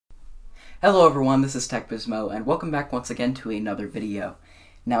Hello everyone, this is TechBizmo, and welcome back once again to another video.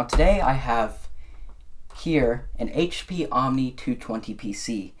 Now today I have here an HP Omni 220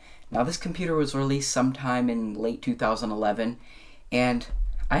 PC. Now this computer was released sometime in late 2011, and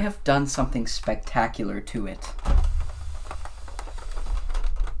I have done something spectacular to it.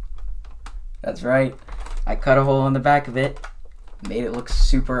 That's right, I cut a hole in the back of it, made it look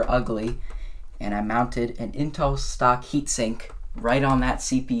super ugly, and I mounted an Intel stock heatsink right on that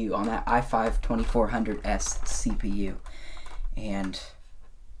CPU, on that i5-2400S CPU. And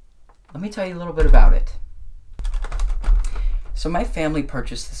let me tell you a little bit about it. So my family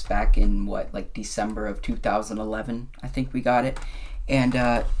purchased this back in like December of 2011, I think we got it. And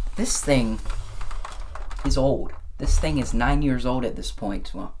this thing is old. This thing is 9 years old at this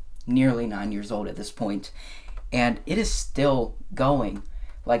point. Well, nearly 9 years old at this point. And it is still going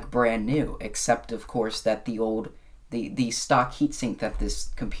like brand new, except of course that the stock heatsink that this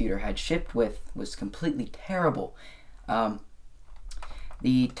computer had shipped with was completely terrible.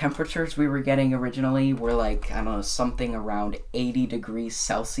 The temperatures we were getting originally were like, I don't know, something around 80 degrees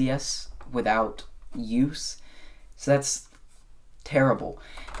Celsius without use. So that's terrible.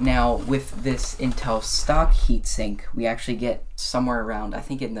 Now with this Intel stock heatsink, we actually get somewhere around, I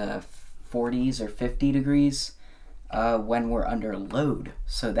think in the 40s or 50 degrees when we're under load.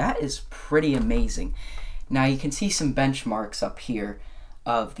 So that is pretty amazing. Now you can see some benchmarks up here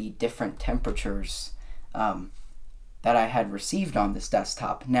of the different temperatures that I had received on this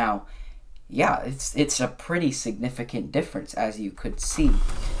desktop. Now, yeah, it's a pretty significant difference, as you could see.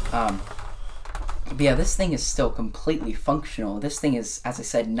 But yeah, this thing is still completely functional. This thing is, as I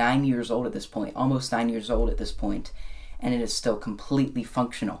said, 9 years old at this point, almost 9 years old at this point, and it is still completely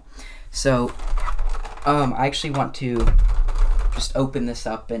functional. So I actually want to just open this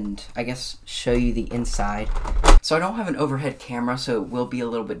up and I guess show you the inside. So I don't have an overhead camera, so it will be a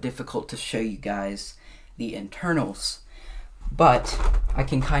little bit difficult to show you guys the internals, but I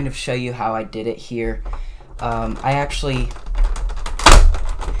can kind of show you how I did it here. I actually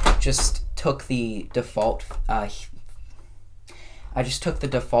just took the default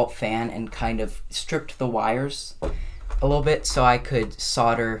fan and kind of stripped the wires a little bit so I could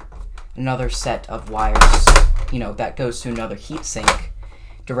solder another set of wires, you know, that goes to another heatsink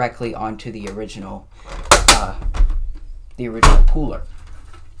directly onto the original cooler.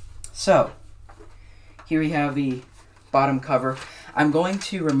 So here we have the bottom cover. I'm going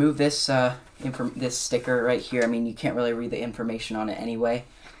to remove this this sticker right here. I mean, you can't really read the information on it anyway.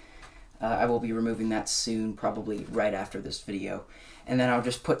 I will be removing that soon, probably right after this video, and then I'll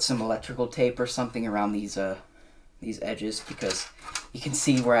just put some electrical tape or something around these edges, because you can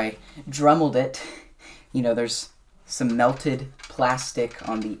see where I Dremeled it. You know, there's some melted plastic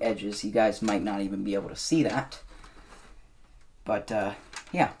on the edges. You guys might not even be able to see that. But,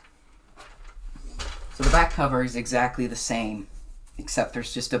 yeah. So the back cover is exactly the same, except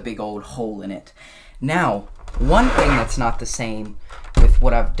there's just a big old hole in it. Now, one thing that's not the same with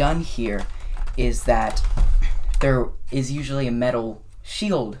what I've done here is that there is usually a metal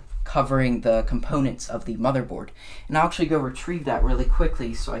shield covering the components of the motherboard. And I'll actually go retrieve that really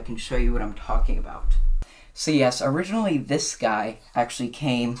quickly so I can show you what I'm talking about. So yes, originally this guy actually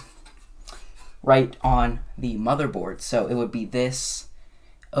came right on the motherboard. So it would be this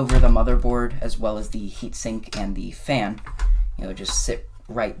over the motherboard, as well as the heatsink and the fan. You know, just sit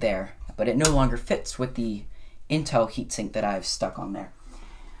right there. But it no longer fits with the Intel heatsink that I've stuck on there.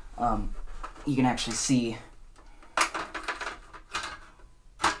 You can actually see,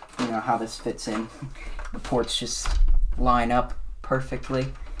 you know, how this fits in. The ports just line up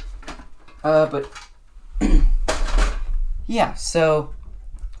perfectly. But yeah, so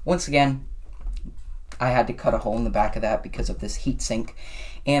once again, I had to cut a hole in the back of that because of this heatsink.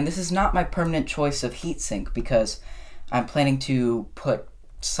 And this is not my permanent choice of heatsink, because I'm planning to put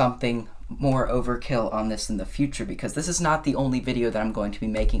something more overkill on this in the future, because this is not the only video that I'm going to be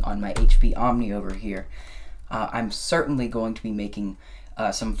making on my HP Omni over here. I'm certainly going to be making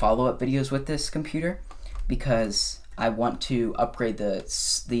some follow-up videos with this computer, because I want to upgrade the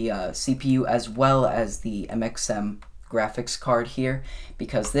CPU as well as the MXM graphics card here,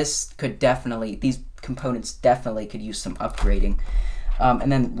 because this could definitely, these components definitely could use some upgrading.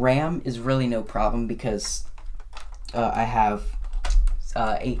 And then RAM is really no problem, because I have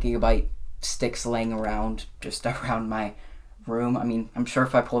 8GB sticks laying around just around my room. I mean, I'm sure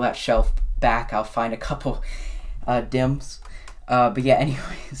if I pull that shelf back, I'll find a couple DIMMs. But yeah,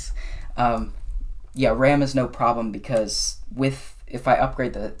 anyways, yeah, RAM is no problem, because if I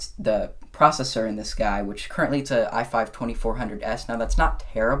upgrade the processor in this guy, which currently it's a i5-2400S, now that's not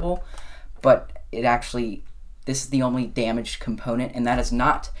terrible, but it actually this is the only damaged component, and that is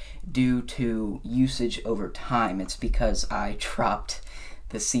not due to usage over time. It's because I dropped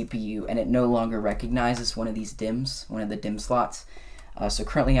the CPU and it no longer recognizes one of these DIMMs, one of the DIMM slots. So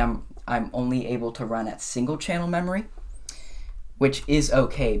currently I'm only able to run at single channel memory, which is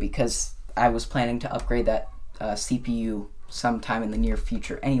okay because I was planning to upgrade that CPU sometime in the near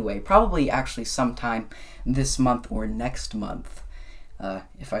future anyway, probably actually sometime this month or next month.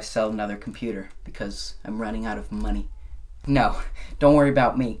 If I sell another computer, because I'm running out of money. No, don't worry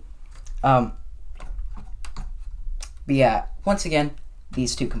about me. But yeah, once again,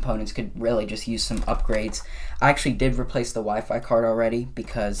 these two components could really just use some upgrades. I actually did replace the Wi-Fi card already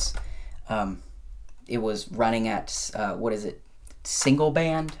because it was running at, what is it, single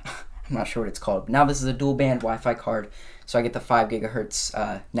band? I'm not sure what it's called. Now this is a dual band Wi-Fi card, so I get the 5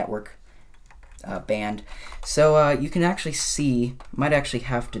 gigahertz network band. So you can actually see, might actually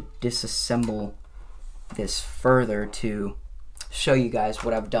have to disassemble this further to show you guys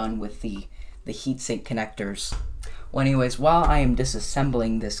what I've done with the heatsink connectors. Well, anyways, while I am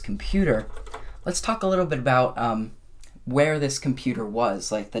disassembling this computer, let's talk a little bit about where this computer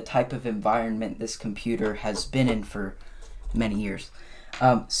was, like the type of environment this computer has been in for many years.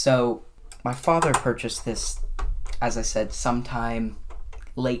 So my father purchased this, as I said, sometime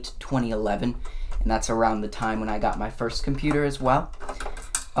late 2011, and that's around the time when I got my first computer as well.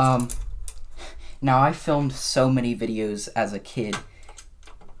 Now, I filmed so many videos as a kid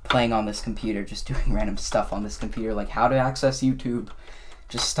playing on this computer, just doing random stuff on this computer, like how to access YouTube,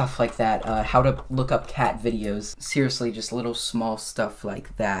 just stuff like that, how to look up cat videos, seriously, just little small stuff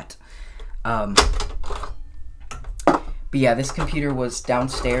like that. But yeah, this computer was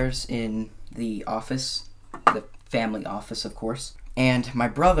downstairs in the office, the family office, of course, and my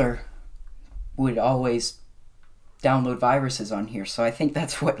brother would always download viruses on here, so I think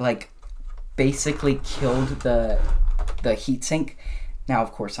that's what, like, basically killed the heatsink. Now,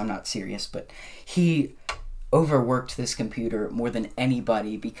 of course, I'm not serious, but he overworked this computer more than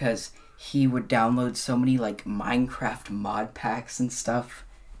anybody because he would download so many, like, Minecraft mod packs and stuff.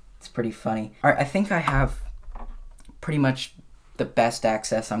 It's pretty funny. Alright, I think I have pretty much the best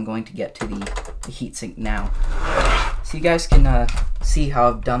access I'm going to get to the heatsink now. So you guys can see how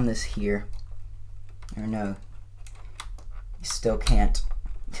I've done this here. Or no, you still can't.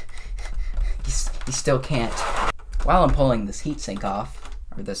 you still can't. While I'm pulling this heatsink off,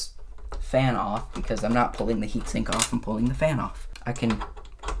 or this fan off, because I'm not pulling the heatsink off, I'm pulling the fan off. I can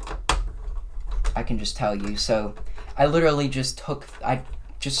just tell you. So I literally just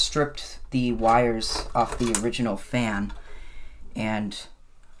stripped the wires off the original fan and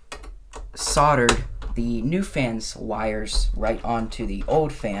soldered the new fan's wires right onto the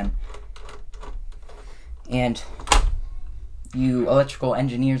old fan. And you electrical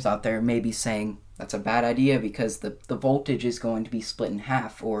engineers out there may be saying that's a bad idea because the voltage is going to be split in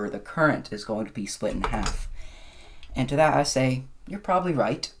half, or the current is going to be split in half. And to that I say, you're probably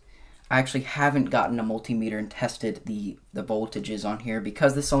right. I actually haven't gotten a multimeter and tested the voltages on here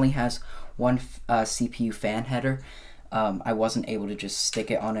because this only has one CPU fan header. I wasn't able to just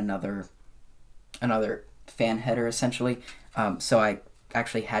stick it on another fan header, essentially. So I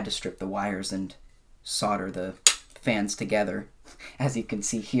actually had to strip the wires and solder the fans together, as you can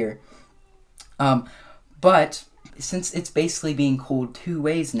see here. But since it's basically being cooled two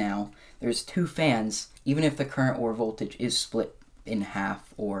ways now, there's two fans, even if the current or voltage is split in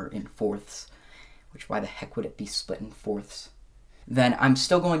half or in fourths, which why the heck would it be split in fourths, then I'm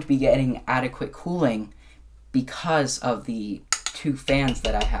still going to be getting adequate cooling because of the two fans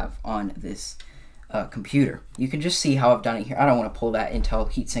that I have on this computer. You can just see how I've done it here. I don't want to pull that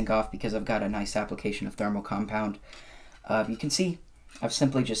Intel heatsink off because I've got a nice application of thermal compound. You can see I've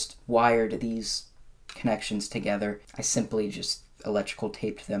simply just wired these connections together. I simply just electrical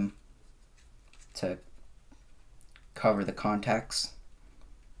taped them to cover the contacts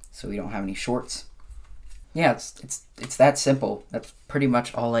so we don't have any shorts. Yeah, it's that simple. That's pretty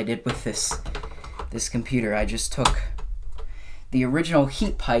much all I did with this computer. I just took the original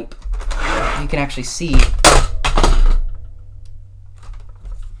heat pipe. You can actually see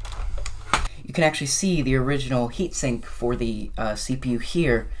the original heatsink for the CPU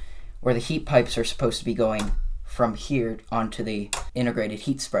here, where the heat pipes are supposed to be going from here onto the integrated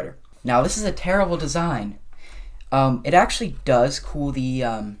heat spreader. Now, this is a terrible design. It actually does cool the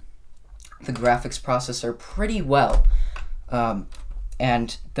graphics processor pretty well.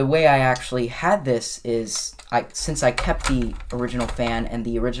 And the way I actually had this is, since I kept the original fan and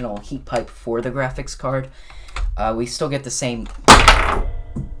the original heat pipe for the graphics card, we still get the same... I'm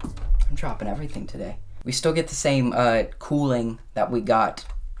dropping everything today. We still get the same cooling that we got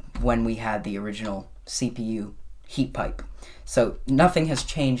when we had the original CPU heat pipe. So nothing has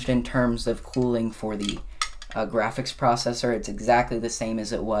changed in terms of cooling for the graphics processor. It's exactly the same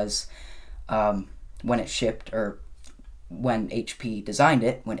as it was when it shipped, or when HP designed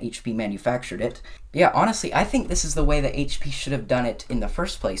it, when HP manufactured it. Yeah, honestly, I think this is the way that HP should have done it in the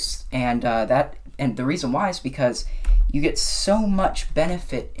first place. And the reason why is because you get so much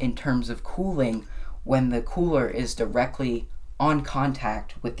benefit in terms of cooling when the cooler is directly on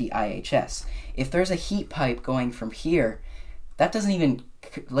contact with the IHS. If there's a heat pipe going from here, that doesn't even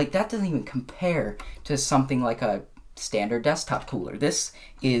compare to something like a standard desktop cooler. This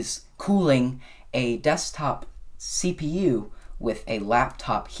is cooling a desktop CPU with a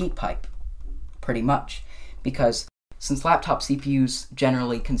laptop heat pipe, pretty much, because since laptop CPUs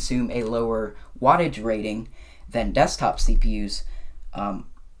generally consume a lower wattage rating than desktop CPUs,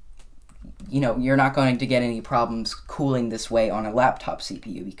 you know, you're not going to get any problems cooling this way on a laptop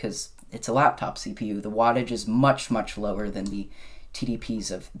CPU because it's a laptop CPU. The wattage is much, much lower than the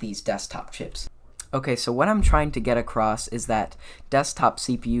TDPs of these desktop chips. Okay, so what I'm trying to get across is that desktop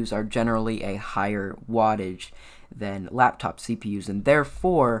CPUs are generally a higher wattage than laptop CPUs, and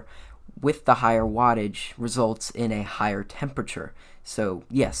therefore, with the higher wattage results in a higher temperature. So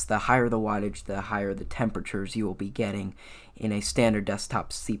yes, the higher the wattage, the higher the temperatures you will be getting in a standard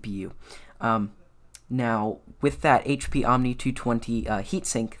desktop CPU. Now, with that HP Omni 220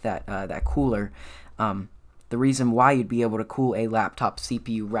 heatsink, that cooler, the reason why you'd be able to cool a laptop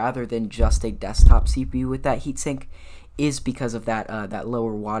CPU rather than just a desktop CPU with that heatsink is because of that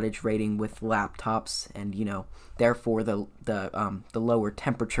lower wattage rating with laptops, and you know, therefore the lower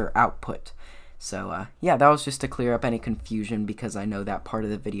temperature output. So yeah, that was just to clear up any confusion, because I know that part of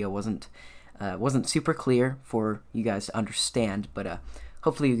the video wasn't super clear for you guys to understand, but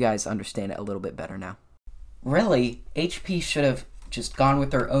hopefully you guys understand it a little bit better now. Really, HP should have just gone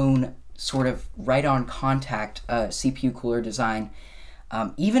with their own sort of right-on contact CPU cooler design.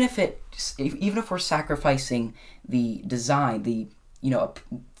 Even if we're sacrificing the design, the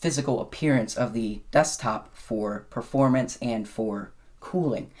physical appearance of the desktop for performance and for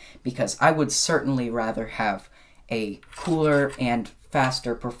cooling, because I would certainly rather have a cooler and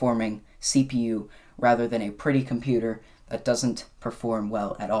faster performing CPU rather than a pretty computer that doesn't perform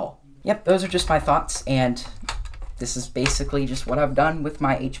well at all. Yep, those are just my thoughts, and this is basically just what I've done with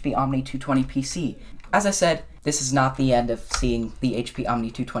my HP Omni 220 PC. As I said, this is not the end of seeing the HP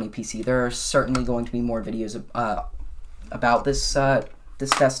Omni 220 PC. There are certainly going to be more videos about this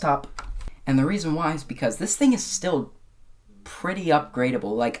desktop, and the reason why is because this thing is still pretty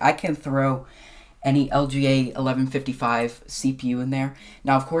upgradable. Like, I can throw any LGA 1155 CPU in there.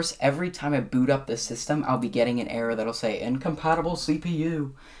 Now, of course, every time I boot up the system, I'll be getting an error that'll say incompatible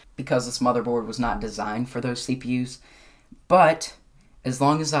CPU, because this motherboard was not designed for those CPUs. But as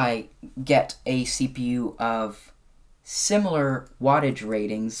long as I get a CPU of similar wattage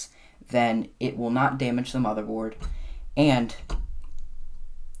ratings, then it will not damage the motherboard, and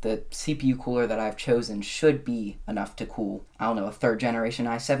the CPU cooler that I've chosen should be enough to cool, I don't know, a 3rd generation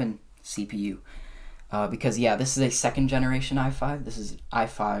i7 CPU. Because yeah, this is a 2nd generation i5. This is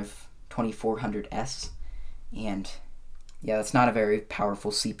i5 2400S, and yeah, that's not a very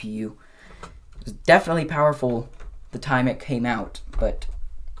powerful CPU. It was definitely powerful the time it came out, but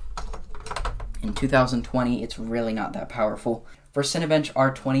in 2020, it's really not that powerful. For Cinebench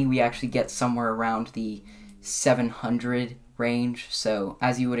R20, we actually get somewhere around the 700 range, so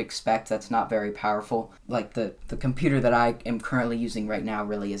as you would expect, that's not very powerful. Like, the computer that I am currently using right now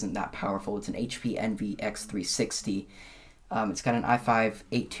really isn't that powerful. It's an HP Envy X360. It's got an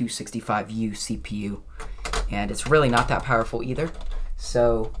i5-8265U CPU, and it's really not that powerful either.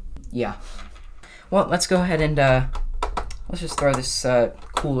 So yeah, well, let's go ahead and let's just throw this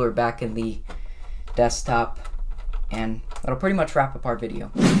cooler back in the desktop, and that'll pretty much wrap up our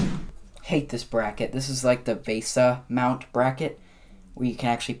video. Hate this bracket. This is like the VESA mount bracket, where you can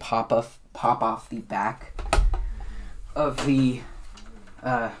actually pop off the back of the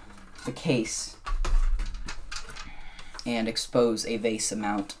case and expose a VESA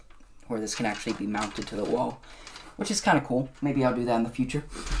mount, where this can actually be mounted to the wall, which is kind of cool. Maybe I'll do that in the future.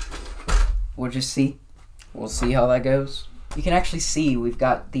 We'll just see. We'll see how that goes. You can actually see we've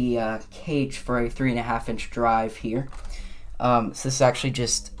got the cage for a 3.5-inch drive here. So this actually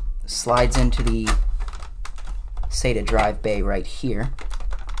just slides into the SATA drive bay right here,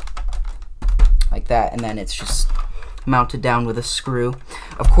 like that, and then it's just mounted down with a screw.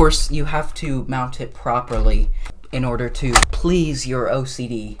 Of course, you have to mount it properly in order to please your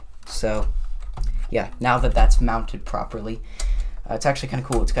OCD. So yeah, now that that's mounted properly, it's actually kind of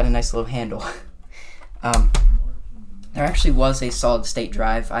cool. It's got a nice little handle. There actually was a solid state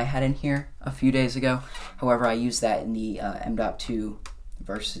drive I had in here a few days ago. However, I used that in the M.2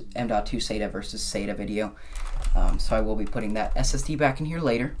 SATA versus SATA video. So I will be putting that SSD back in here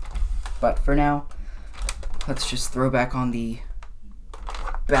later. But for now, let's just throw back on the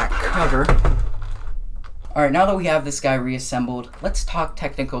back cover. Alright, now that we have this guy reassembled, let's talk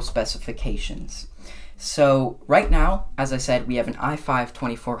technical specifications. So right now, as I said, we have an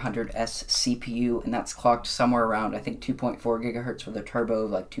i5-2400S CPU, and that's clocked somewhere around, I think, 2.4 gigahertz with a turbo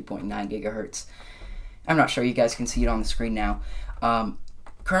of like 2.9 gigahertz. I'm not sure you guys can see it on the screen now.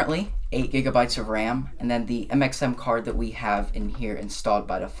 Currently, 8 gigabytes of RAM, and then the MXM card that we have in here installed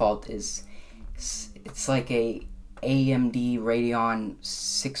by default is, it's like a AMD Radeon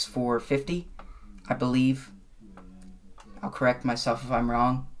 6450, I believe. I'll correct myself if I'm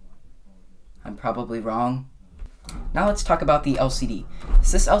wrong. I'm probably wrong. Now let's talk about the LCD.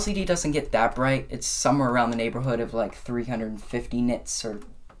 So this LCD doesn't get that bright. It's somewhere around the neighborhood of like 350 nits or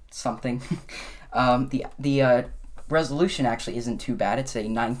something. The resolution actually isn't too bad. It's a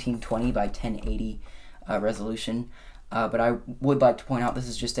 1920 by 1080 resolution. But I would like to point out this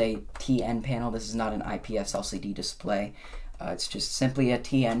is just a TN panel. This is not an IPS LCD display. It's just simply a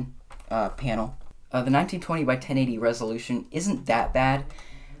TN panel. The 1920 by 1080 resolution isn't that bad,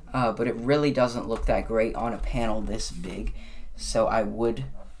 but it really doesn't look that great on a panel this big. So I would,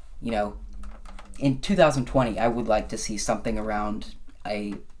 you know, in 2020, I would like to see something around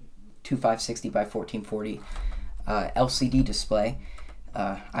a 2560 by 1440 LCD display,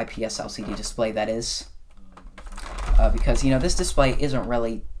 IPS LCD display, that is. Because, you know, this display isn't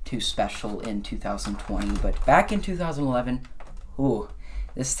really too special in 2020, but back in 2011, ooh,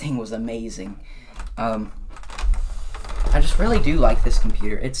 this thing was amazing. I just really do like this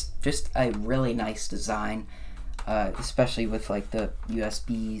computer. It's just a really nice design, especially with like the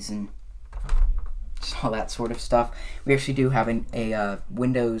USBs and all that sort of stuff. We actually do have a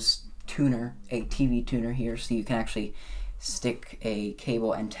Windows tuner, a TV tuner here, so you can actually stick a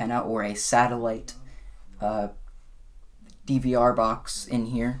cable antenna or a satellite DVR box in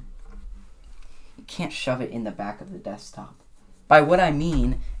here. You can't shove it in the back of the desktop. By what I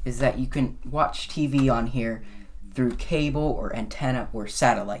mean is that you can watch TV on here through cable or antenna or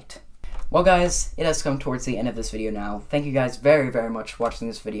satellite. Well guys, it has come towards the end of this video now. Thank you guys very, very much for watching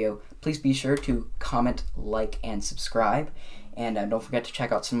this video. Please be sure to comment, like, and subscribe. And don't forget to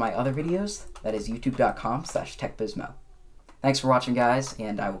check out some of my other videos. That is youtube.com/TechBizmo. Thanks for watching guys,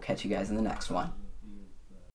 and I will catch you guys in the next one.